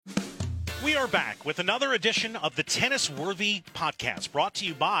We are back with another edition of the TennisWorthy podcast, brought to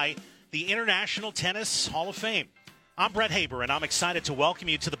you by the International Tennis Hall of Fame. I'm Brett Haber, and I'm excited to welcome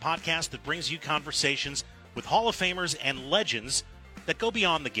you to the podcast that brings you conversations with Hall of Famers and legends that go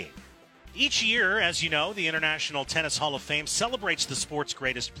beyond the game. Each year, as you know, the International Tennis Hall of Fame celebrates the sport's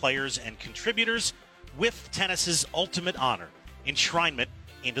greatest players and contributors with tennis's ultimate honor, enshrinement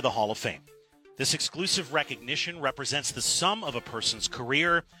into the Hall of Fame. This exclusive recognition represents the sum of a person's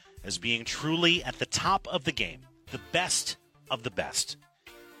career as being truly at the top of the game, the best of the best.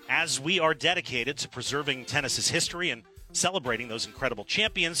 As we are dedicated to preserving tennis's history and celebrating those incredible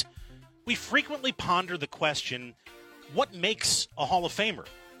champions, we frequently ponder the question, what makes a Hall of Famer?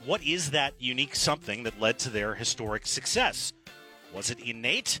 What is that unique something that led to their historic success? Was it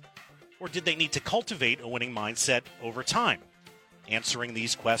innate, or did they need to cultivate a winning mindset over time? Answering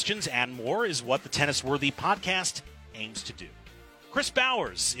these questions and more is what the TennisWorthy podcast aims to do. Chris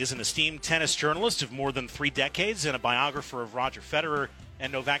Bowers is an esteemed tennis journalist of more than 3 decades and a biographer of Roger Federer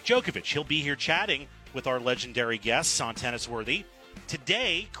and Novak Djokovic. He'll be here chatting with our legendary guests on TennisWorthy.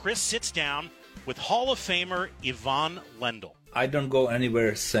 Today, Chris sits down with Hall of Famer Ivan Lendl. I don't go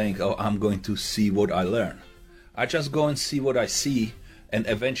anywhere saying, I'm going to see what I learn. I just go and see what I see, and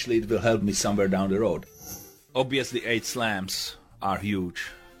eventually it will help me somewhere down the road. Obviously, 8 slams are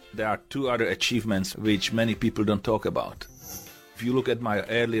huge. There are 2 other achievements which many people don't talk about. If you look at my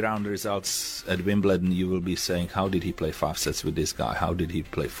early round results at Wimbledon, you will be saying, how did he play 5 sets with this guy? How did he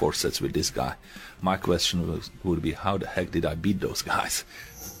play 4 sets with this guy? My question would be, how the heck did I beat those guys?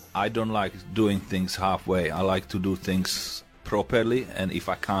 I don't like doing things halfway. I like to do things properly, and if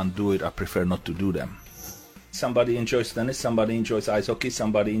I can't do it, I prefer not to do them. Somebody enjoys tennis, somebody enjoys ice hockey,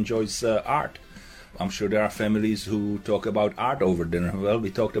 somebody enjoys art. I'm sure there are families who talk about art over dinner. Well, we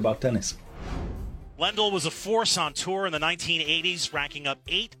talked about tennis. Lendl was a force on tour in the 1980s, racking up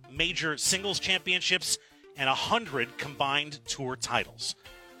 8 major singles championships and 100 combined tour titles.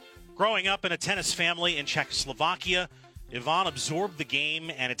 Growing up in a tennis family in Czechoslovakia, Ivan absorbed the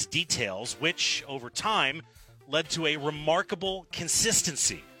game and its details, which, over time, led to a remarkable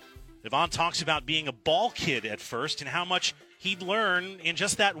consistency. Ivan talks about being a ball kid at first and how much he'd learn in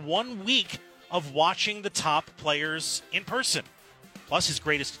just that 1 week of watching the top players in person, plus his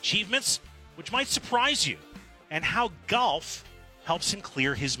greatest achievements, which might surprise you, and how golf helps him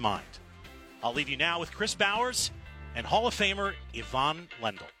clear his mind. I'll leave you now with Chris Bowers and Hall of Famer Ivan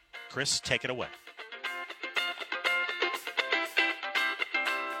Lendl. Chris, take it away.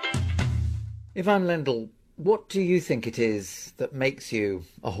 Ivan Lendl, what do you think it is that makes you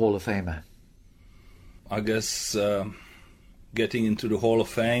a Hall of Famer? I guess getting into the Hall of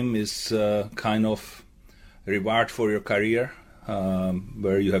Fame is kind of reward for your career,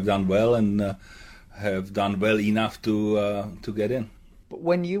 where you have done well and have done well enough to get in. But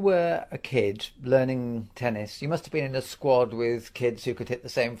when you were a kid learning tennis, you must have been in a squad with kids who could hit the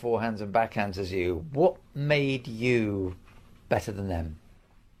same forehands and backhands as you. What made you better than them?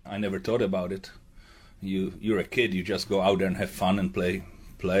 I never thought about it. You're a kid, you just go out there and have fun and play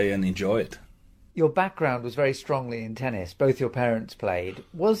and enjoy it. Your background was very strongly in tennis. Both your parents played.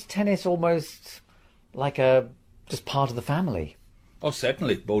 Was tennis almost like just part of the family? Oh,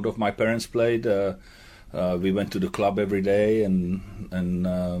 certainly. Both of my parents played. We went to the club every day, and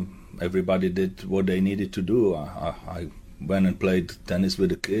everybody did what they needed to do. I went and played tennis with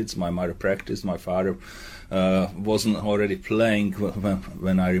the kids. My mother practiced. My father wasn't already playing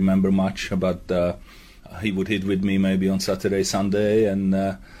when I remember much, but he would hit with me maybe on Saturday, Sunday, and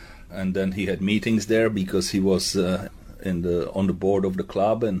then he had meetings there because he was on the board of the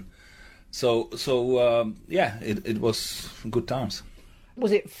club, and so it was good times.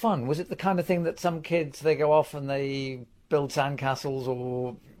 Was it fun? Was it the kind of thing that some kids, they go off and they build sandcastles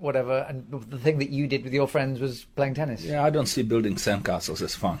or whatever, and the thing that you did with your friends was playing tennis? Yeah, I don't see building sandcastles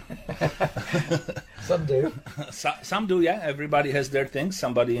as fun. Some do. Some do, yeah. Everybody has their things.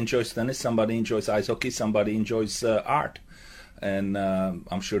 Somebody enjoys tennis, somebody enjoys ice hockey, somebody enjoys art. And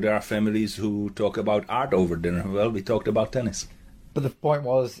I'm sure there are families who talk about art over dinner. Well, we talked about tennis. But the point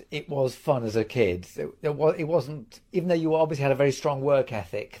was, it was fun as a kid. It wasn't, even though you obviously had a very strong work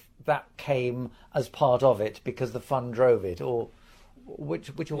ethic, that came as part of it because the fun drove it, or which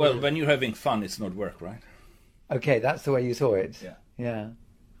well, when you're having fun, it's not work, right? Okay, that's the way you saw it. Yeah.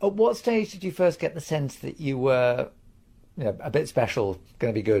 At what stage did you first get the sense that you were, a bit special,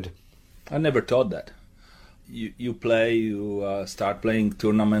 going to be good? I never thought that. You play, you start playing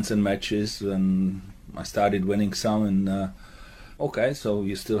tournaments and matches, and I started winning some, and okay, so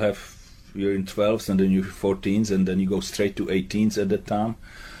you still have, you're in 12s, and then you're 14s, and then you go straight to 18s at that time.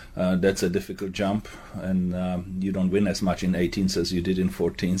 That's a difficult jump, and you don't win as much in 18s as you did in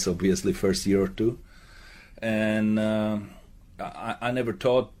 14s, obviously, first year or two. And I never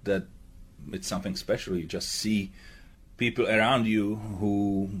thought that it's something special. You just see people around you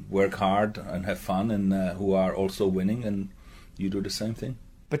who work hard and have fun and who are also winning, and you do the same thing.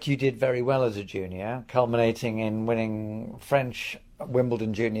 But you did very well as a junior, culminating in winning French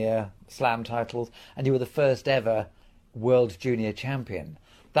Wimbledon Junior Slam titles, and you were the first ever World Junior Champion.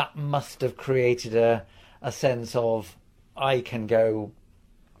 That must have created a sense of, I can go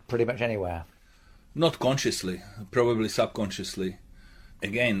pretty much anywhere. Not consciously, probably subconsciously.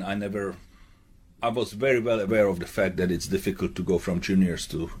 Again, I was very well aware of the fact that it's difficult to go from juniors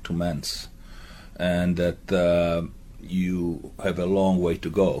to men's, and that you have a long way to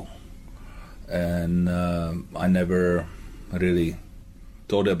go. And I never really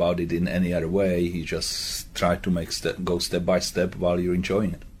thought about it in any other way. You just try to go step by step while you're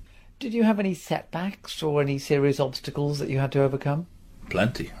enjoying it. Did you have any setbacks or any serious obstacles that you had to overcome?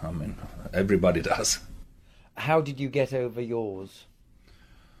 Plenty. I mean, everybody does. How did you get over yours?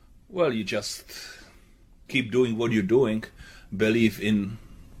 Well, you just keep doing what you're doing, believe in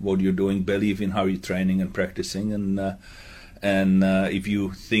what you're doing, believe in how you're training and practicing, and if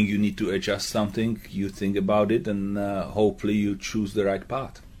you think you need to adjust something, you think about it, and hopefully you choose the right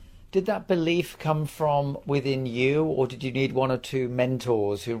path. Did that belief come from within you, or did you need one or two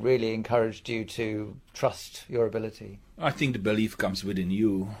mentors who really encouraged you to trust your ability? I think the belief comes within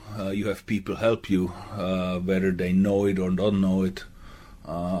you. You have people help you, whether they know it or don't know it.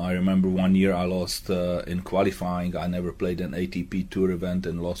 I remember one year I lost in qualifying. I never played an ATP Tour event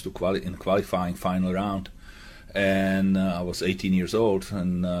and lost in qualifying final round. And I was 18 years old.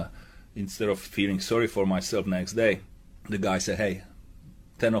 And instead of feeling sorry for myself next day, the guy said, "Hey,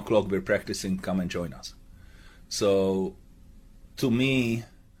 10 o'clock we're practicing, come and join us." So to me,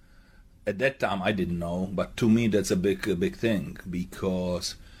 at that time I didn't know, but to me that's a big thing,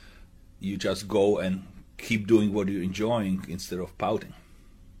 because you just go and keep doing what you're enjoying instead of pouting.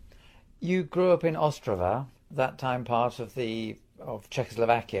 You grew up in Ostrava, that time part of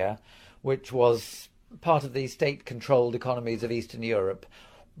Czechoslovakia, which was part of the state-controlled economies of Eastern Europe.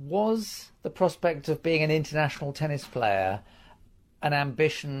 Was the prospect of being an international tennis player an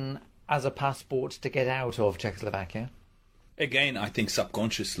ambition as a passport to get out of Czechoslovakia? Again, I think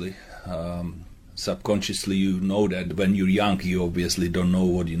subconsciously. Subconsciously, you know that when you're young, you obviously don't know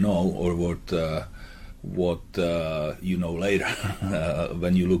what you know or what you know later.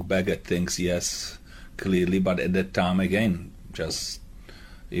 When you look back at things, yes, clearly. But at that time, again, just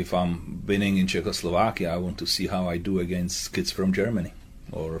if I'm winning in Czechoslovakia, I want to see how I do against kids from Germany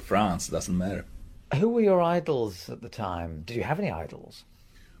or France, doesn't matter. Who were your idols at the time? Did you have any idols?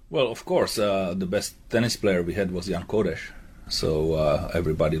 Well, of course, the best tennis player we had was Jan Kodeš. So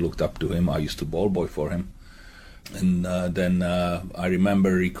everybody looked up to him. I used to ball boy for him. And then I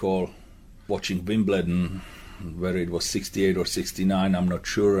recall watching Wimbledon, whether it was 68 or 69, I'm not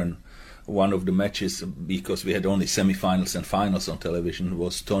sure. And one of the matches, because we had only semifinals and finals on television,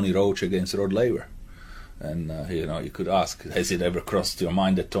 was Tony Roach against Rod Laver. And, you could ask, has it ever crossed your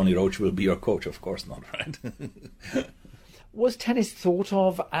mind that Tony Roach will be your coach? Of course not, right? Was tennis thought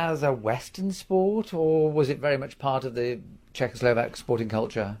of as a Western sport, or was it very much part of the Czechoslovak sporting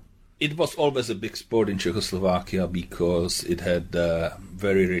culture? It was always a big sport in Czechoslovakia because it had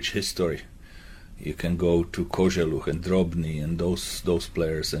very rich history. You can go to Koželuch and Drobny and those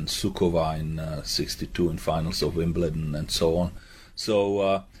players, and Sukova in 62 in finals of Wimbledon and so on.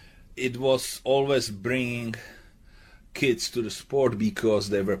 So it was always bringing kids to the sport because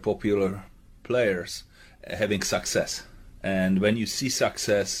they were popular players having success. And when you see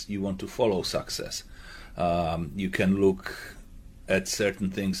success, you want to follow success. You can look at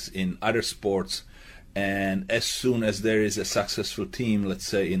certain things in other sports, and as soon as there is a successful team, let's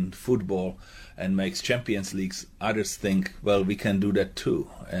say in football, and makes Champions Leagues, others think, well, we can do that too.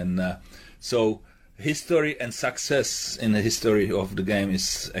 And so history and success in the history of the game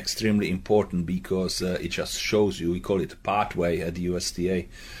is extremely important because it just shows you, we call it a pathway at the USTA.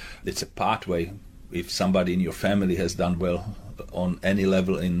 It's a pathway. If somebody in your family has done well on any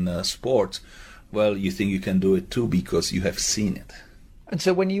level in sports, well, you think you can do it too because you have seen it. And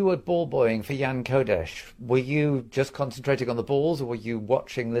so when you were ball boying for Jan Kodeš, were you just concentrating on the balls, or were you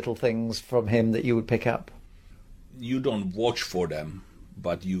watching little things from him that you would pick up? You don't watch for them,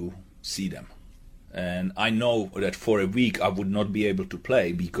 but you see them. And I know that for a week I would not be able to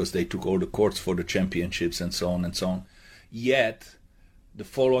play because they took all the courts for the championships and so on and so on. Yet the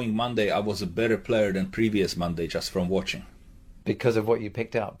following Monday I was a better player than previous Monday just from watching. Because of what you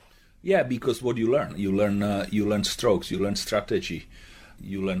picked up? Yeah, because what you learn strokes, you learn strategy,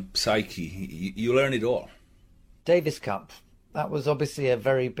 you learn psyche, you learn it all. Davis Cup, that was obviously a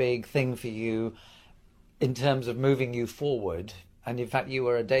very big thing for you in terms of moving you forward. And in fact, you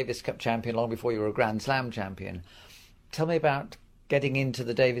were a Davis Cup champion long before you were a Grand Slam champion. Tell me about getting into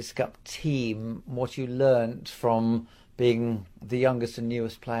the Davis Cup team, what you learnt from being the youngest and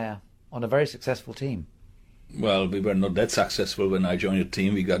newest player on a very successful team. Well, we were not that successful when I joined the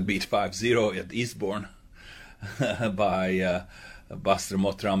team. We got beat 5-0 at Eastbourne by Buster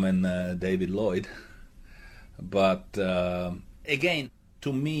Mottram and David Lloyd. But again,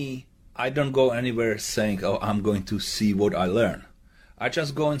 to me, I don't go anywhere saying, oh, I'm going to see what I learn. I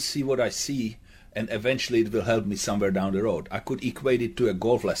just go and see what I see, and eventually it will help me somewhere down the road. I could equate it to a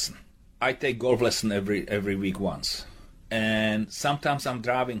golf lesson. I take golf lesson every week once. And sometimes I'm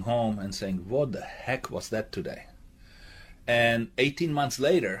driving home and saying, what the heck was that today? And 18 months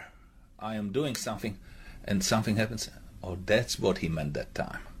later, I am doing something, and something happens. Oh, that's what he meant that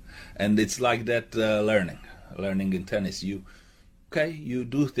time. And it's like that learning in tennis. You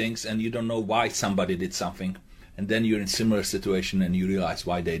do things and you don't know why somebody did something, and then you're in similar situation and you realize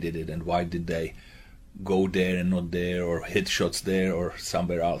why they did it and why did they go there and not there, or hit shots there or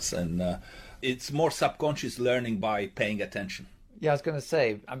somewhere else. And it's more subconscious learning by paying attention. Yeah, I was going to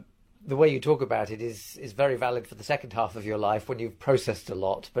say, the way you talk about it is very valid for the second half of your life when you've processed a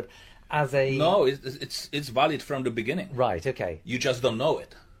lot. But as a... No, it's valid from the beginning. Right, okay. You just don't know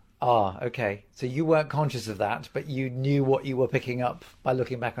it. Ah, okay. So you weren't conscious of that, but you knew what you were picking up by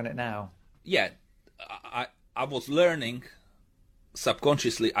looking back on it now. Yeah, I was learning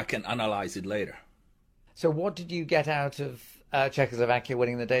subconsciously. I can analyze it later. So what did you get out of Czechoslovakia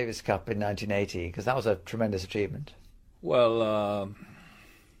winning the Davis Cup in 1980? Because that was a tremendous achievement. Well,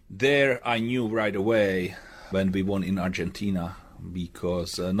 there I knew right away when we won in Argentina,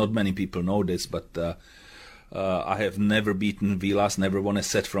 because not many people know this, but I have never beaten Vilas, never won a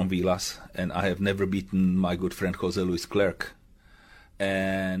set from Vilas, and I have never beaten my good friend Jose Luis Clerc.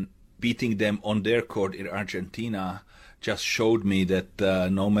 And beating them on their court in Argentina just showed me that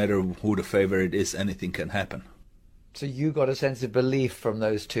no matter who the favorite is, anything can happen. So you got a sense of belief from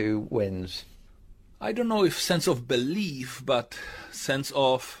those two wins? I don't know if sense of belief, but sense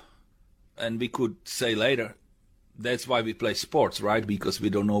of, and we could say later, that's why we play sports, right? Because we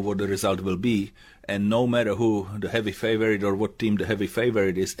don't know what the result will be. And no matter who the heavy favorite or what team the heavy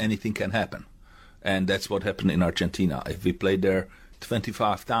favorite is, anything can happen. And that's what happened in Argentina. If we played there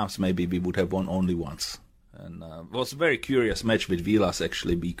 25 times, maybe we would have won only once. And it was a very curious match with Vilas,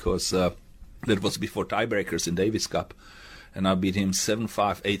 actually, because that was before tiebreakers in Davis Cup. And I beat him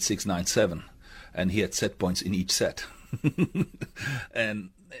 7-5, 8-6, 9-7. And he had set points in each set. And,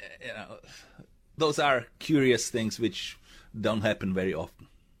 those are curious things which don't happen very often.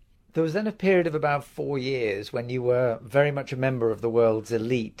 There was then a period of about 4 years when you were very much a member of the world's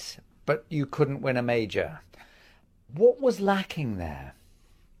elite, but you couldn't win a major. What was lacking there?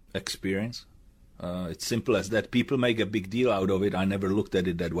 Experience. It's simple as that. People make a big deal out of it. I never looked at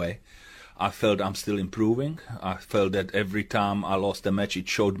it that way. I felt I'm still improving. I felt that every time I lost a match, it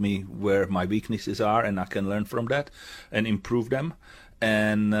showed me where my weaknesses are, and I can learn from that and improve them.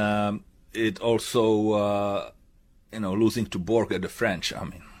 And it also, losing to Borg at the French.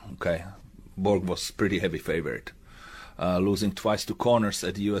 Borg was pretty heavy favorite. Losing twice to Connors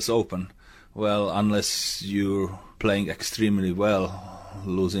at the US Open. Well, unless you're playing extremely well,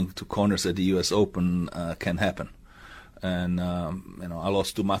 losing to Connors at the US Open can happen. And, I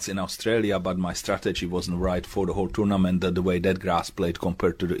lost to Mats in Australia, but my strategy wasn't right for the whole tournament, the way that grass played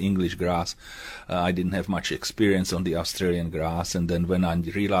compared to the English grass. I didn't have much experience on the Australian grass, and then when I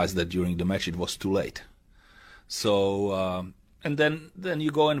realized that during the match it was too late. So, and then you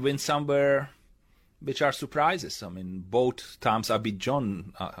go and win somewhere which are surprises. Both times I beat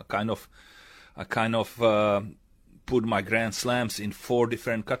John, I kind of put my Grand Slams in 4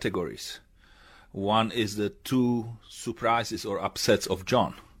 different categories. One is the 2 surprises or upsets of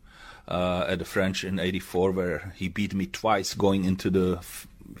John at the French in '84, where he beat me twice going into the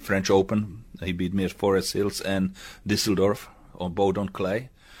French Open. He beat me at Forest Hills and Düsseldorf, both on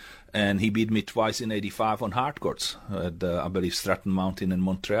clay. And he beat me twice in '85 on hard courts at, I believe, Stratton Mountain in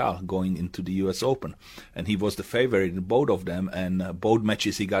Montreal, going into the US Open. And he was the favorite in both of them, and both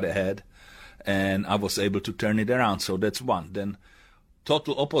matches he got ahead, and I was able to turn it around. So that's one. Then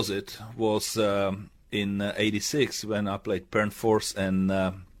total opposite was in '86 when I played Pernfors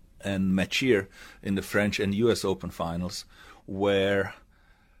and Machir in the French and US Open finals, where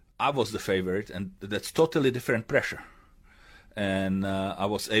I was the favorite, and that's totally different pressure. And I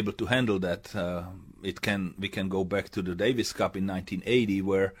was able to handle that. We can go back to the Davis Cup in 1980,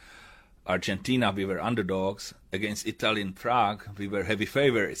 where Argentina, we were underdogs. Against Italy in Prague, we were heavy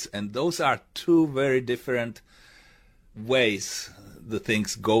favorites. And those are two very different ways the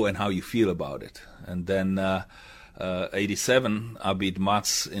things go and how you feel about it. And then 87, I beat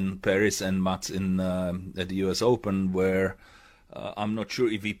Mats in Paris and Mats at the US Open, where I'm not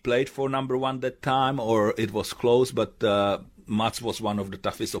sure if he played for number one that time or it was close, but Mats was one of the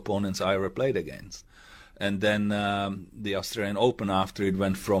toughest opponents I ever played against. And then the Australian Open, after it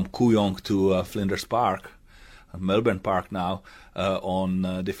went from Kooyong to Flinders Park, Melbourne Park now,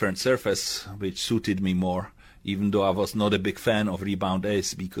 on different surface, which suited me more, even though I was not a big fan of rebound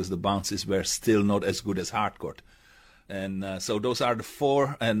ace because the bounces were still not as good as hardcourt. And so those are the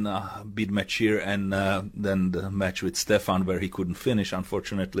four, and beat Mechir, and then the match with Stefan where he couldn't finish,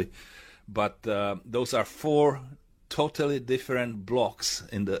 unfortunately. But those are four totally different blocks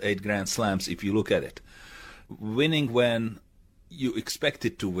in the 8 Grand Slams if you look at it. Winning when you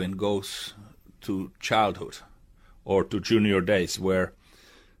expected to win goes to childhood or to junior days, where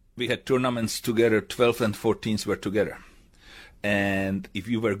we had tournaments together, 12 and 14s were together. And if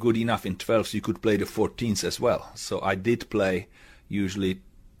you were good enough in 12s, you could play the 14s as well. So I did play usually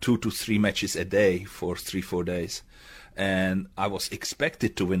 2 to 3 matches a day for 3-4 days. And I was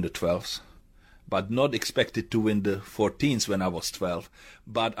expected to win the 12s, but not expected to win the 14s when I was 12.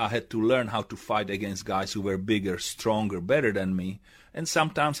 But I had to learn how to fight against guys who were bigger, stronger, better than me. And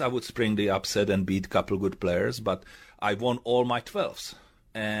sometimes I would spring the upset and beat a couple good players, but I won all my 12s.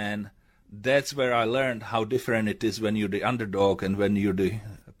 And that's where I learned how different it is when you're the underdog and when you're the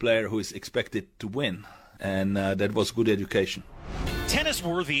player who is expected to win. And that was good education.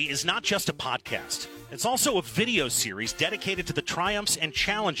 TennisWorthy is not just a podcast. It's also a video series dedicated to the triumphs and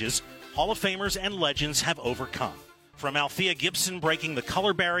challenges Hall of Famers and legends have overcome. From Althea Gibson breaking the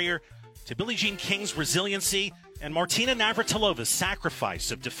color barrier to Billie Jean King's resiliency and Martina Navratilova's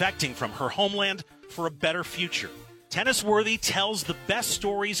sacrifice of defecting from her homeland for a better future. TennisWorthy tells the best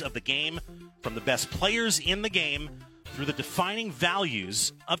stories of the game from the best players in the game through the defining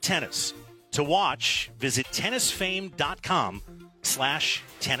values of tennis. To watch, visit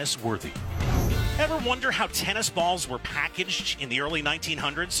tennisfame.com/tennisworthy. Ever wonder how tennis balls were packaged in the early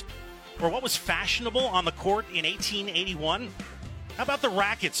 1900s? Or what was fashionable on the court in 1881? How about the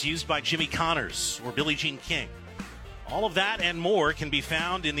rackets used by Jimmy Connors or Billie Jean King? All of that and more can be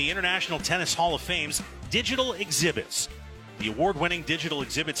found in the International Tennis Hall of Fame's digital exhibits. The award-winning digital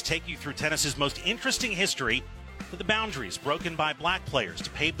exhibits take you through tennis's most interesting history, to the boundaries broken by black players to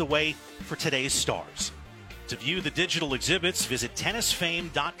pave the way for today's stars. To view the digital exhibits, visit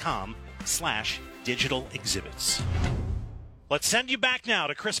tennisfame.com/digital exhibits. Let's send you back now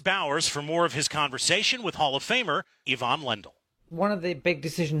to Chris Bowers for more of his conversation with Hall of Famer Ivan Lendl. One of the big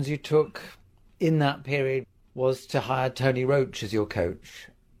decisions you took in that period was to hire Tony Roach as your coach.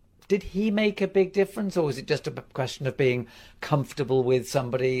 Did he make a big difference, or was it just a question of being comfortable with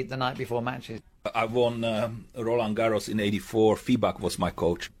somebody the night before matches? I won Roland Garros in '84. Feedback was my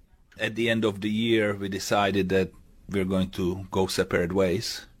coach. At the end of the year, we decided that we're going to go separate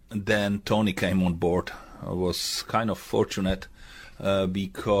ways. And then Tony came on board. I was kind of fortunate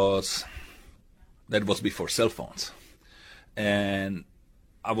because that was before cell phones. And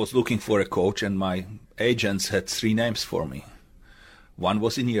I was looking for a coach, and my agents had 3 names for me. One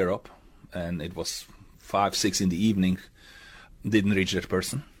was in Europe, and it was 5, 6 in the evening. Didn't reach that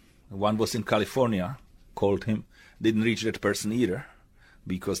person. One was in California, called him. Didn't reach that person either,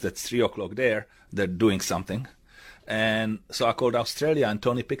 because that's 3 o'clock there. They're doing something. And so I called Australia, and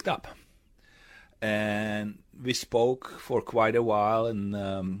Tony picked up. And we spoke for quite a while and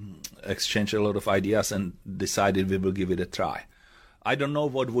exchanged a lot of ideas and decided we will give it a try. I don't know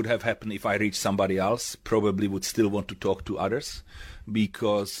what would have happened if I reached somebody else. Probably would still want to talk to others,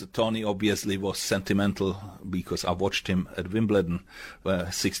 because Tony obviously was sentimental, because I watched him at Wimbledon,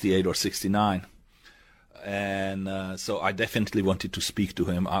 68 or 69. And so I definitely wanted to speak to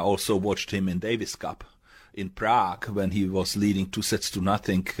him. I also watched him in Davis Cup in Prague when he was leading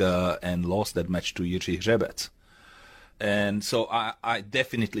 2-0 and lost that match to Jiří Hřebec. And so I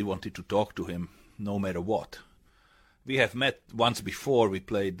definitely wanted to talk to him no matter what. We have met once before. We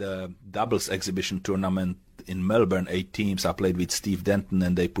played the doubles exhibition tournament in Melbourne, 8 teams. I played with Steve Denton,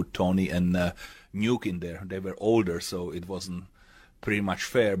 and they put Tony and Nuke in there. They were older, so it wasn't pretty much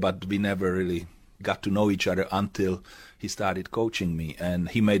fair, but we never really got to know each other until he started coaching me, and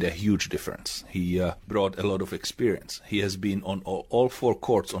he made a huge difference. He brought a lot of experience. He has been on all 4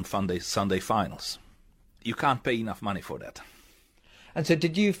 courts on Sunday finals. You can't pay enough money for that. And so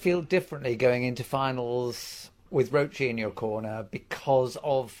did you feel differently going into finals with Roche in your corner because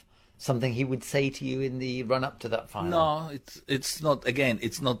of something he would say to you in the run-up to that final? No, it's not. Again,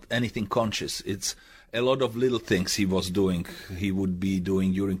 it's not anything conscious. It's a lot of little things he was doing. He would be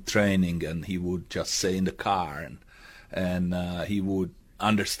doing during training, and he would just say in the car, and he would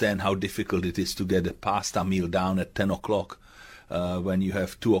understand how difficult it is to get a pasta meal down at 10 o'clock when you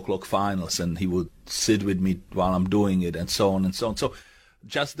have 2 o'clock finals, and he would sit with me while I'm doing it, and so on and so on. So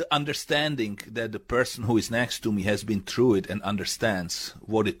just the understanding that the person who is next to me has been through it and understands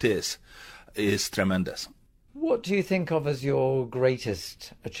what it is tremendous. What do you think of as your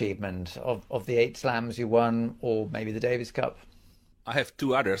greatest achievement of the 8 slams you won, or maybe the Davis Cup? I have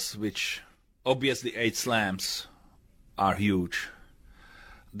 2 others, which obviously 8 slams are huge.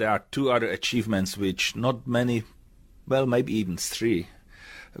 There are 2 other achievements which not many, well, maybe even 3,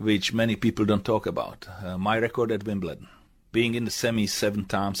 which many people don't talk about. My record at Wimbledon. Being in the semis 7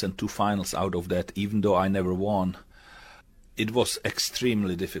 times and 2 finals out of that, even though I never won, it was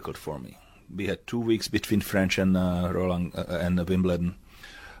extremely difficult for me. We had 2 weeks between French and Roland and Wimbledon.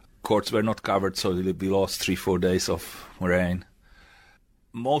 Courts were not covered, so we lost 3-4 days of rain.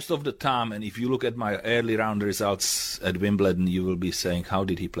 Most of the time, and if you look at my early round results at Wimbledon, you will be saying, how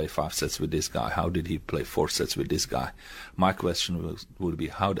did he play 5 sets with this guy? How did he play 4 sets with this guy? My question would be,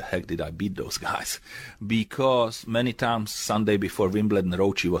 how the heck did I beat those guys? Because many times, Sunday before Wimbledon,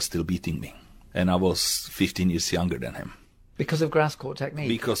 Rochi was still beating me. And I was 15 years younger than him. Because of grass court technique?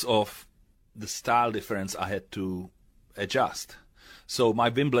 Because of the style difference I had to adjust. So my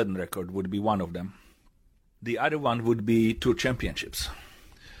Wimbledon record would be one of them. The other one would be Tour Championships.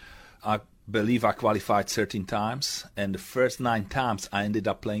 I believe I qualified 13 times, and the first 9 times I ended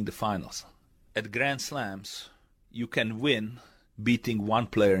up playing the finals. At Grand Slams, you can win beating one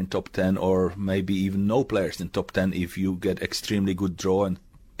player in top 10 or maybe even no players in top 10 if you get extremely good draw and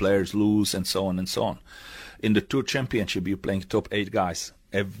players lose and so on and so on. In the Tour Championship, you're playing top 8 guys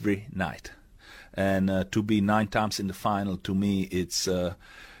every night. And to be 9 times in the final, to me, it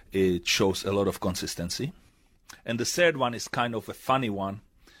shows a lot of consistency. And the third one is kind of a funny one.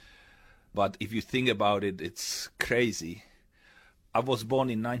 But if you think about it, it's crazy. I was born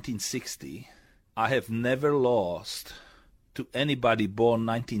in 1960. I have never lost to anybody born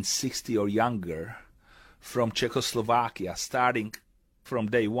 1960 or younger from Czechoslovakia, starting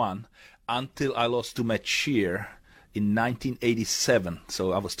from day one, until I lost to Matt Shear in 1987.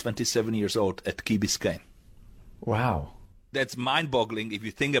 So I was 27 years old at Key Biscayne. Wow. That's mind-boggling if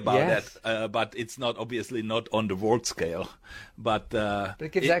you think about that, but it's not obviously not on the world scale. But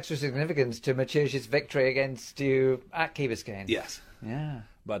it gives extra significance to Maciej's victory against you at Key Biscayne. Yes. Yeah.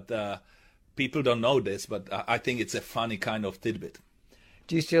 But people don't know this, but I think it's a funny kind of tidbit.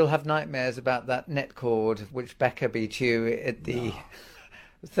 Do you still have nightmares about that net cord which Becker beat you at the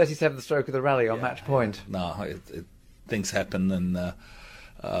 37th stroke of the rally on match point? No, things happen, and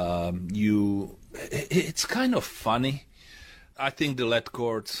it's kind of funny. I think the lead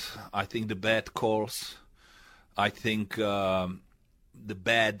courts, I think the bad calls, I think the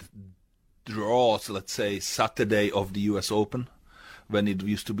bad draws, let's say, Saturday of the US Open, when it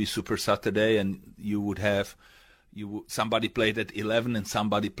used to be Super Saturday, and you would have somebody played at 11 and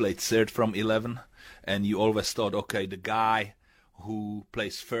somebody played third from 11, and you always thought, okay, the guy who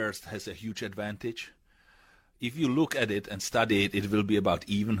plays first has a huge advantage. If you look at it and study it, it will be about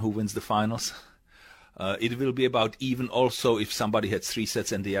even who wins the finals. It will be about even also if somebody had 3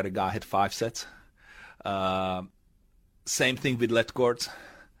 sets and the other guy had 5 sets. Same thing with lead courts.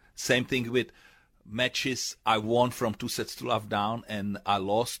 Same thing with matches I won from 2 sets to love down and I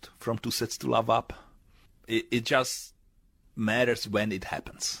lost from 2 sets to love up. It just matters when it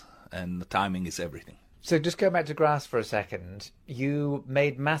happens, and the timing is everything. So just go back to grass for a second. You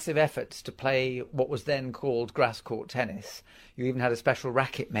made massive efforts to play what was then called grass court tennis. You even had a special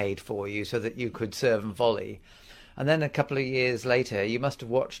racket made for you so that you could serve and volley. And then a couple of years later, you must have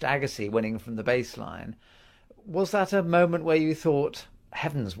watched Agassi winning from the baseline. Was that a moment where you thought,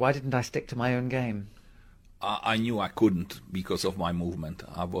 heavens, why didn't I stick to my own game? I knew I couldn't because of my movement.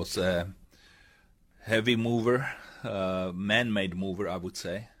 I was a heavy mover, man-made mover, I would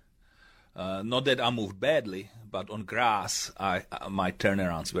say. Not that I moved badly, but on grass, my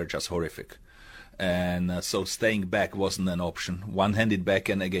turnarounds were just horrific. And so staying back wasn't an option. One-handed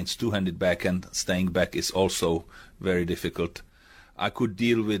backhand against two-handed backhand, staying back is also very difficult. I could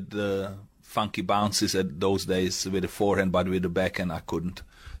deal with the funky bounces at those days with the forehand, but with the backhand I couldn't.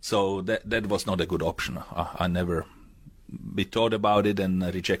 So that was not a good option. I never thought about it and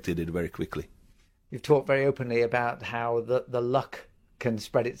rejected it very quickly. You've talked very openly about how the luck can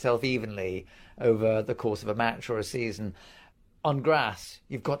spread itself evenly over the course of a match or a season. on grass,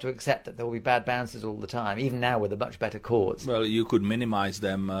 you've got to accept that there will be bad bounces all the time, even now with the much better courts. Well, you could minimize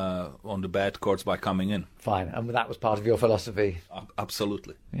them on the bad courts by coming in. Fine, and that was part of your philosophy.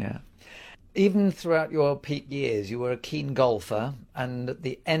 Absolutely. Yeah. Even throughout your peak years, you were a keen golfer, and at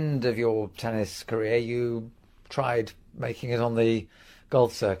the end of your tennis career, you tried making it on the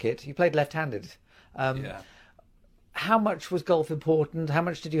golf circuit. You played left-handed. Yeah. How much was golf important? How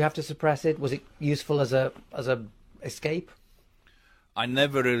much did you have to suppress it? Was it useful as a escape? I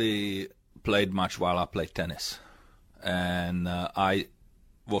never really played much while I played tennis. And I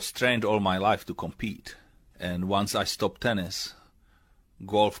was trained all my life to compete. And once I stopped tennis,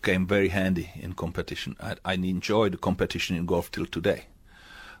 golf came very handy in competition. I enjoy the competition in golf till today.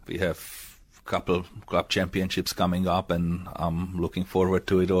 We have a couple club championships coming up, and I'm looking forward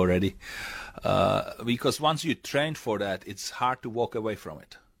to it already. Because once you train for that, it's hard to walk away from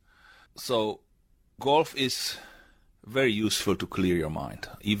it. So golf is very useful to clear your mind.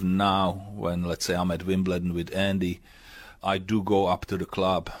 Even now, when, let's say, I'm at Wimbledon with Andy, I do go up to the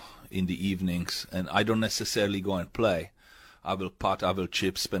club in the evenings, and I don't necessarily go and play. I will putt, I will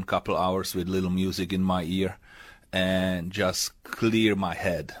chip, spend a couple hours with little music in my ear, and just clear my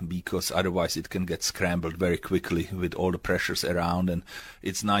head, because otherwise it can get scrambled very quickly with all the pressures around. And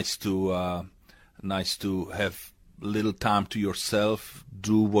it's nice to have little time to yourself,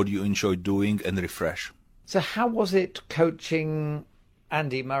 do what you enjoy doing, and refresh. So how was it coaching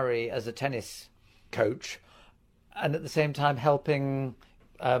Andy Murray as a tennis coach, and at the same time helping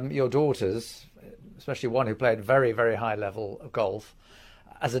your daughters, especially one who played very, very high level of golf,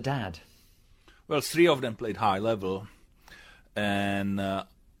 as a dad? Well, 3 of them played high level, and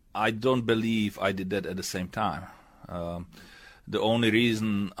I don't believe I did that at the same time. The only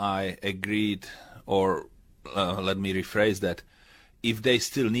reason I agreed, or let me rephrase that, if they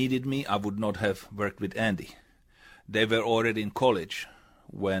still needed me, I would not have worked with Andy. They were already in college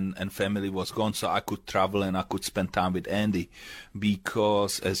and family was gone, so I could travel and I could spend time with Andy,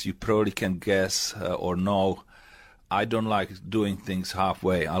 because, as you probably can guess or know, I don't like doing things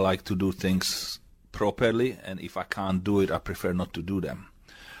halfway. I like to do things properly, and if I can't do it, I prefer not to do them.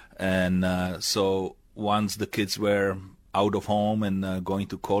 And so once the kids were out of home and going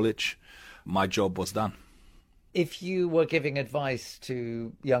to college, my job was done. If you were giving advice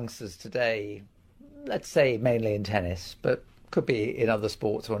to youngsters today, let's say mainly in tennis, but could be in other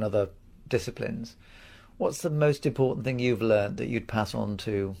sports or in other disciplines, what's the most important thing you've learned that you'd pass on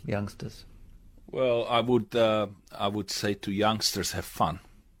to youngsters? Well, I would say to youngsters, have fun,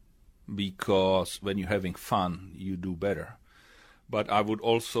 because when you're having fun, you do better. But I would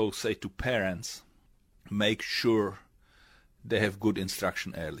also say to parents, make sure they have good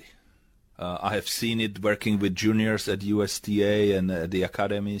instruction early. I have seen it working with juniors at USTA and the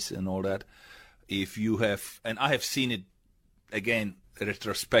academies and all that. If you have, and I have seen it again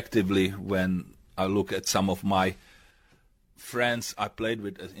retrospectively when I look at some of my friends I played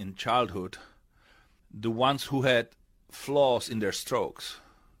with in childhood, the ones who had flaws in their strokes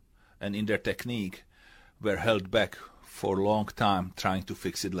and in their technique were held back for a long time trying to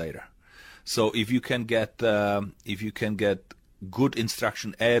fix it later. So if you can get good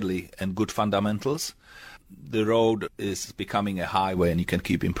instruction early and good fundamentals, the road is becoming a highway and you can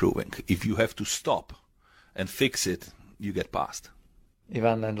keep improving. If you have to stop and fix it, you get past.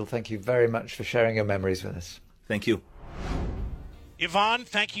 Ivan Lendl, thank you very much for sharing your memories with us. Thank you. Ivan,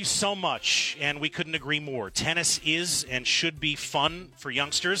 thank you so much, and we couldn't agree more. Tennis is and should be fun for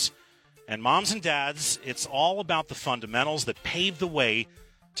youngsters, and moms and dads, it's all about the fundamentals that pave the way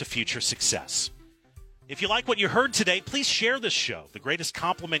to future success. If you like what you heard today, please share this show. The greatest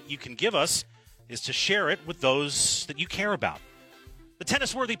compliment you can give us is to share it with those that you care about. The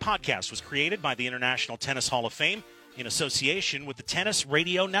TennisWorthy podcast was created by the International Tennis Hall of Fame in association with the Tennis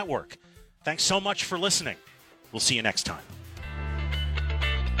Radio Network. Thanks so much for listening. We'll see you next time.